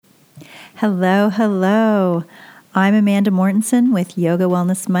Hello, hello. I'm Amanda Mortensen with Yoga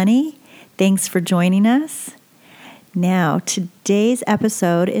Wellness Money. Thanks for joining us. Now, today's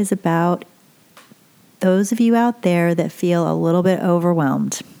episode is about those of you out there that feel a little bit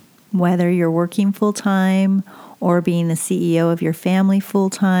overwhelmed, whether you're working full-time or being the CEO of your family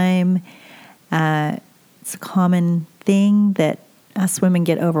full-time. It's a common thing that us women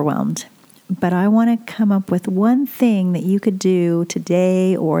get overwhelmed. But I want to come up with one thing that you could do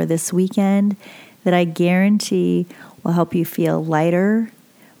today or this weekend that I guarantee will help you feel lighter,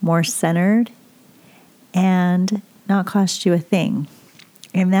 more centered, and not cost you a thing.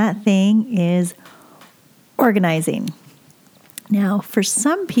 And that thing is organizing. Now, for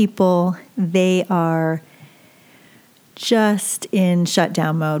some people, they are just in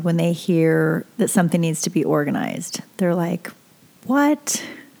shutdown mode when they hear that something needs to be organized. They're like, what?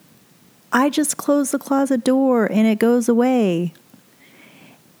 I just close the closet door and it goes away.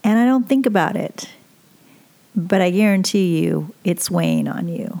 And I don't think about it. But I guarantee you it's weighing on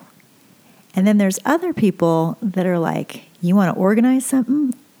you. And then there's other people that are like, you want to organize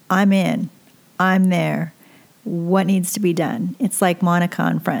something? I'm in. I'm there. What needs to be done? It's like Monica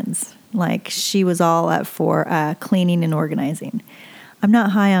on Friends. Like she was all up for cleaning and organizing. I'm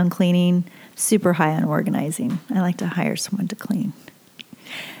not high on cleaning, super high on organizing. I like to hire someone to clean.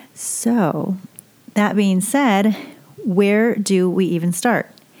 So, that being said, where do we even start?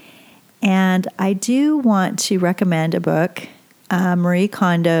 And I do want to recommend a book, Marie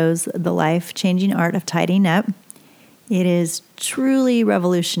Kondo's The Life-Changing Art of Tidying Up. It is truly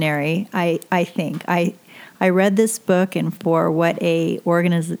revolutionary, I think. I read this book, and for what a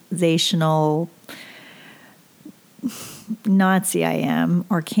organizational Nazi I am,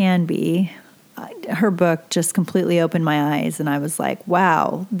 or can be, her book just completely opened my eyes, and I was like,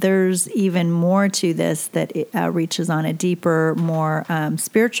 wow, there's even more to this that it reaches on a deeper, more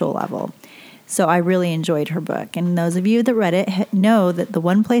spiritual level. So I really enjoyed her book. And those of you that read it know that the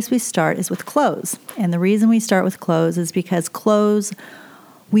one place we start is with clothes. And the reason we start with clothes is because clothes,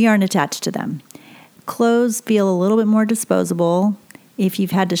 we aren't attached to them. Clothes feel a little bit more disposable. If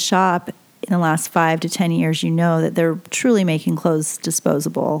you've had to shop in the last 5 to 10 years, you know that they're truly making clothes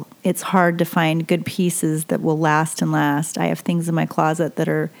disposable. It's hard to find good pieces that will last and last. I have things in my closet that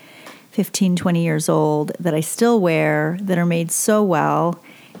are 15, 20 years old that I still wear that are made so well.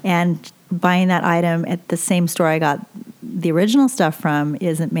 And buying that item at the same store I got the original stuff from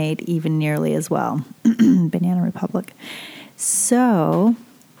isn't made even nearly as well. Banana Republic. So,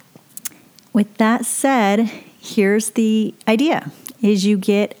 with that said, here's the idea, is you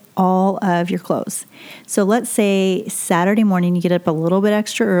get all of your clothes. So let's say Saturday morning you get up a little bit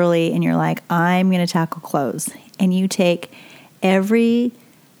extra early and you're like, I'm going to tackle clothes. And you take every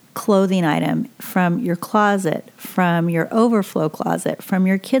clothing item from your closet, from your overflow closet, from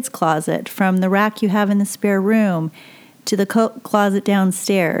your kids' closet, from the rack you have in the spare room, to the closet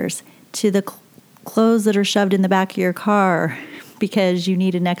downstairs, to the clothes that are shoved in the back of your car because you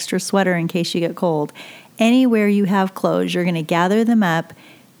need an extra sweater in case you get cold. Anywhere you have clothes, you're going to gather them up,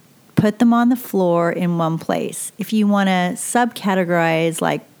 put them on the floor in one place. If you want to subcategorize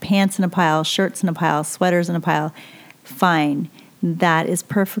like pants in a pile, shirts in a pile, sweaters in a pile, fine. That is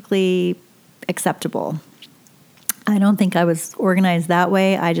perfectly acceptable. I don't think I was organized that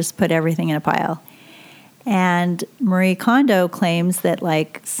way. I just put everything in a pile. And Marie Kondo claims that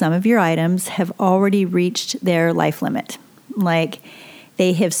like some of your items have already reached their life limit. Like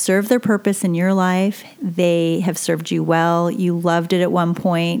they have served their purpose in your life. They have served you well. You loved it at one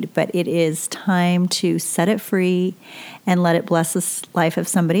point, but it is time to set it free and let it bless the life of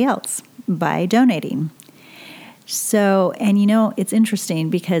somebody else by donating. So, and you know, it's interesting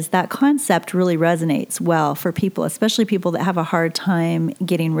because that concept really resonates well for people, especially people that have a hard time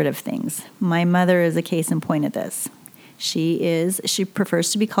getting rid of things. My mother is a case in point of this. She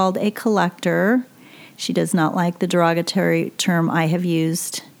prefers to be called a collector. She does not like the derogatory term I have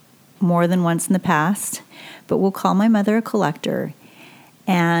used more than once in the past, but we'll call my mother a collector.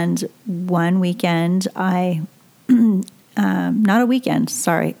 And one weekend, a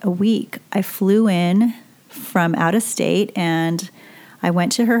week, I flew in from out of state and I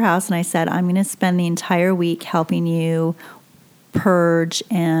went to her house and I said, I'm going to spend the entire week helping you purge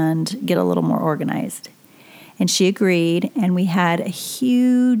and get a little more organized. And she agreed, and we had a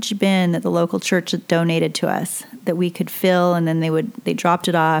huge bin that the local church had donated to us that we could fill, and then they dropped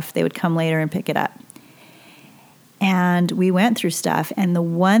it off. They would come later and pick it up. And we went through stuff, and the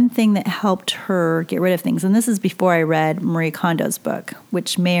one thing that helped her get rid of things, and this is before I read Marie Kondo's book,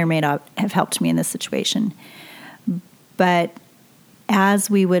 which may or may not have helped me in this situation, but as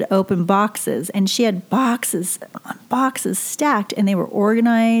we would open boxes, and she had boxes on boxes stacked, and they were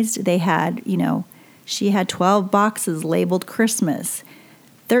organized. They had, she had 12 boxes labeled Christmas,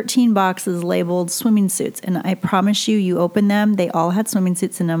 13 boxes labeled swimming suits. And I promise you open them, they all had swimming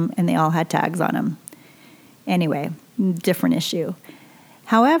suits in them, and they all had tags on them. Anyway, different issue.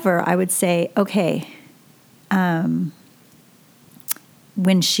 However, I would say, okay, when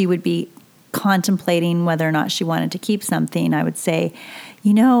she would be contemplating whether or not she wanted to keep something, I would say,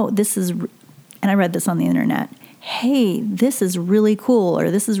 this is, and I read this on the internet, hey, this is really cool,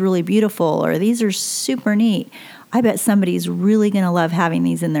 or this is really beautiful, or these are super neat. I bet somebody's really going to love having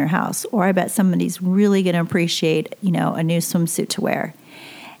these in their house, or I bet somebody's really going to appreciate, a new swimsuit to wear.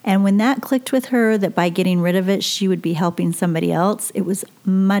 And when that clicked with her, that by getting rid of it, she would be helping somebody else, it was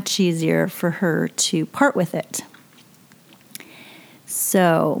much easier for her to part with it.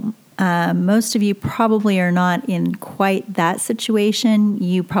 So, most of you probably are not in quite that situation.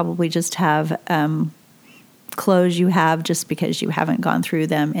 You probably just have clothes you have just because you haven't gone through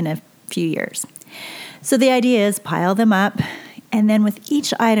them in a few years. So the idea is pile them up, and then with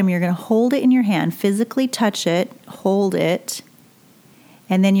each item, you're going to hold it in your hand, physically touch it, hold it,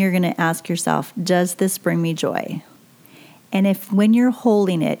 and then you're going to ask yourself, does this bring me joy? And if when you're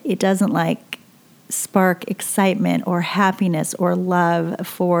holding it, it doesn't spark excitement or happiness or love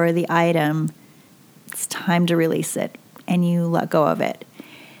for the item, it's time to release it and you let go of it.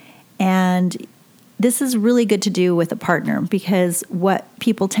 And this is really good to do with a partner, because what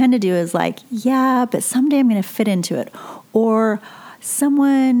people tend to do is yeah, but someday I'm going to fit into it, or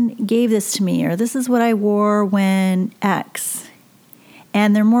someone gave this to me, or this is what I wore when X.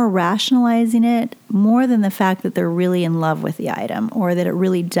 And they're more rationalizing it more than the fact that they're really in love with the item or that it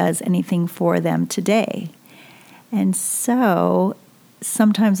really does anything for them today. And so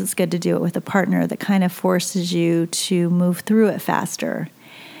sometimes it's good to do it with a partner that kind of forces you to move through it faster.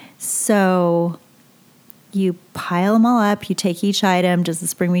 So you pile them all up, you take each item, does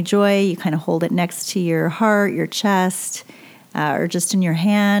this bring me joy? You kind of hold it next to your heart, your chest, or just in your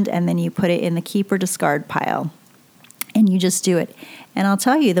hand, and then you put it in the keep or discard pile. And you just do it. And I'll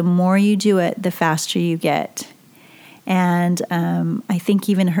tell you, the more you do it, the faster you get. And I think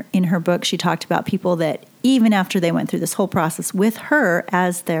even in her book, she talked about people that even after they went through this whole process with her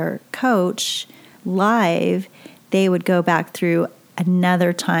as their coach live, they would go back through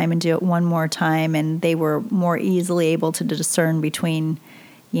another time and do it one more time. And they were more easily able to discern between,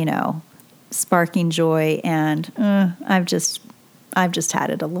 sparking joy and I've just had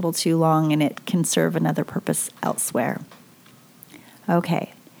it a little too long and it can serve another purpose elsewhere.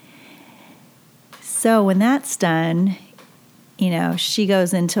 Okay. So when that's done, she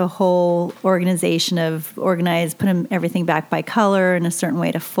goes into a whole organization of put everything back by color and a certain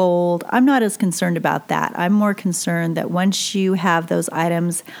way to fold. I'm not as concerned about that. I'm more concerned that once you have those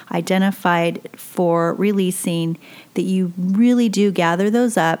items identified for releasing, that you really do gather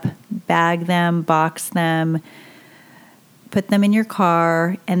those up, bag them, box them, put them in your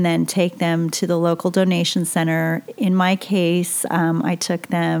car, and then take them to the local donation center. In my case, I took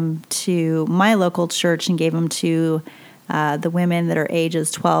them to my local church and gave them to the women that are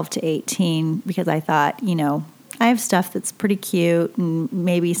ages 12 to 18, because I thought, I have stuff that's pretty cute and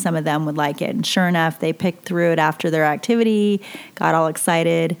maybe some of them would like it. And sure enough, they picked through it after their activity, got all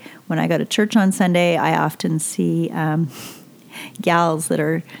excited. When I go to church on Sunday, I often see gals that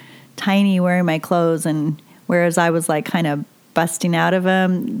are tiny wearing my clothes, and whereas I was kind of busting out of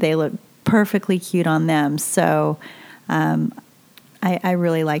them, they look perfectly cute on them. So I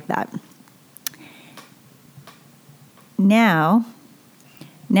really like that. Now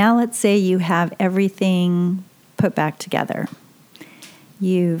let's say you have everything put back together.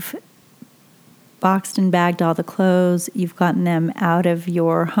 You've boxed and bagged all the clothes. You've gotten them out of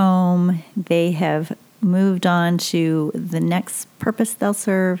your home. They have moved on to the next purpose they'll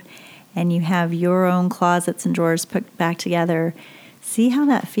serve, and you have your own closets and drawers put back together. See how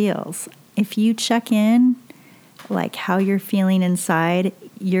that feels. If you check in, how you're feeling inside,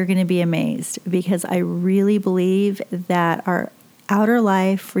 you're going to be amazed, because I really believe that our outer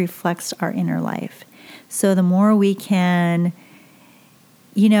life reflects our inner life. So the more we can,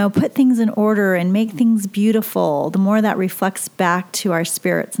 put things in order and make things beautiful, the more that reflects back to our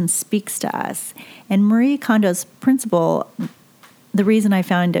spirits and speaks to us. And Marie Kondo's principle, the reason I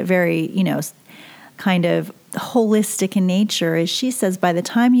found it very, kind of holistic in nature, is she says by the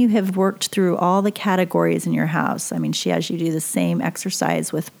time you have worked through all the categories in your house, she has you do the same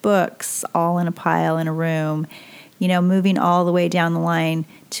exercise with books all in a pile in a room, moving all the way down the line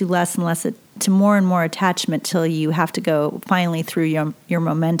to less and less to more and more attachment till you have to go finally through your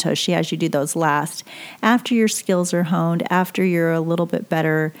mementos. She has you do those last. After your skills are honed, after you're a little bit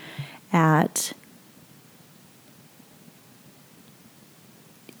better at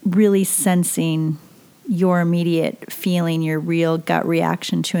really sensing your immediate feeling, your real gut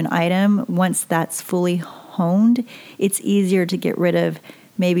reaction to an item, once that's fully honed, it's easier to get rid of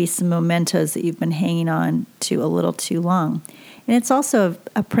maybe some mementos that you've been hanging on to a little too long. And it's also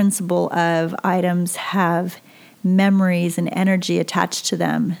a principle of items have memories and energy attached to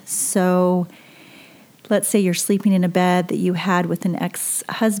them. So let's say you're sleeping in a bed that you had with an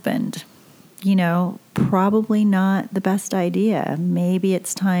ex-husband. Probably not the best idea. Maybe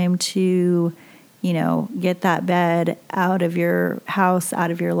it's time to, get that bed out of your house, out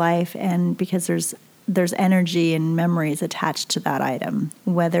of your life, and because there's energy and memories attached to that item,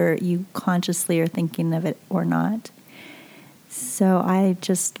 whether you consciously are thinking of it or not. So I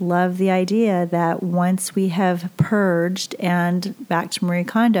just love the idea that once we have purged, and back to Marie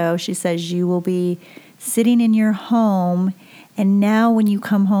Kondo, she says you will be sitting in your home, and now when you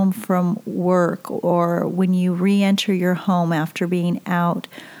come home from work or when you re-enter your home after being out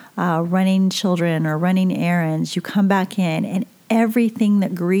running children or running errands, you come back in and everything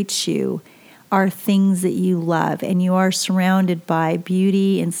that greets you are things that you love, and you are surrounded by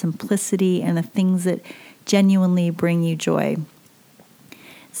beauty and simplicity and the things that genuinely bring you joy.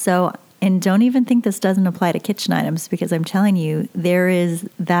 So, and don't even think this doesn't apply to kitchen items, because I'm telling you, there is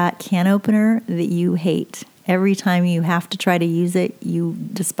that can opener that you hate. Every time you have to try to use it, you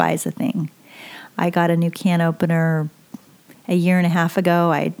despise a thing. I got a new can opener a year and a half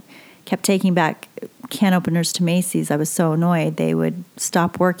ago. I kept taking back can openers to Macy's. I was so annoyed. They would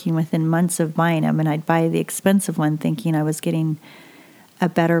stop working within months of buying them, and I'd buy the expensive one thinking I was getting a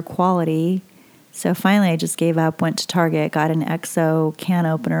better quality. So finally I just gave up, went to Target, got an EXO can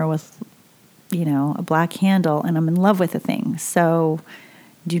opener with, a black handle, and I'm in love with the thing. So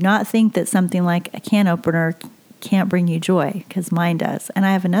do not think that something like a can opener can't bring you joy, because mine does. And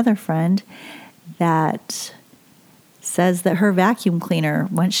I have another friend that says that her vacuum cleaner,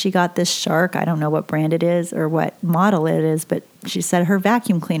 once she got this Shark, I don't know what brand it is or what model it is, but she said her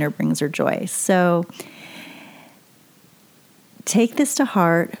vacuum cleaner brings her joy. So take this to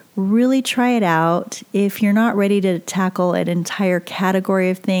heart, really try it out. If you're not ready to tackle an entire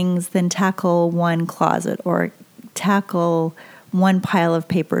category of things, then tackle one closet or tackle one pile of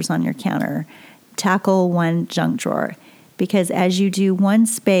papers on your counter, tackle one junk drawer. Because as you do one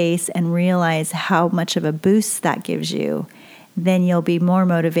space and realize how much of a boost that gives you, then you'll be more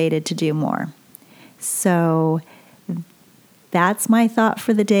motivated to do more. So that's my thought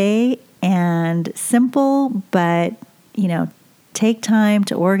for the day. And simple, but, take time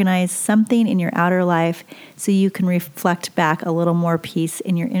to organize something in your outer life so you can reflect back a little more peace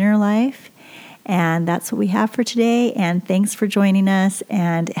in your inner life. And that's what we have for today. And thanks for joining us,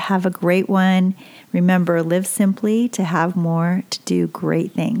 and have a great one. Remember, live simply to have more, to do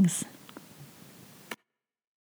great things.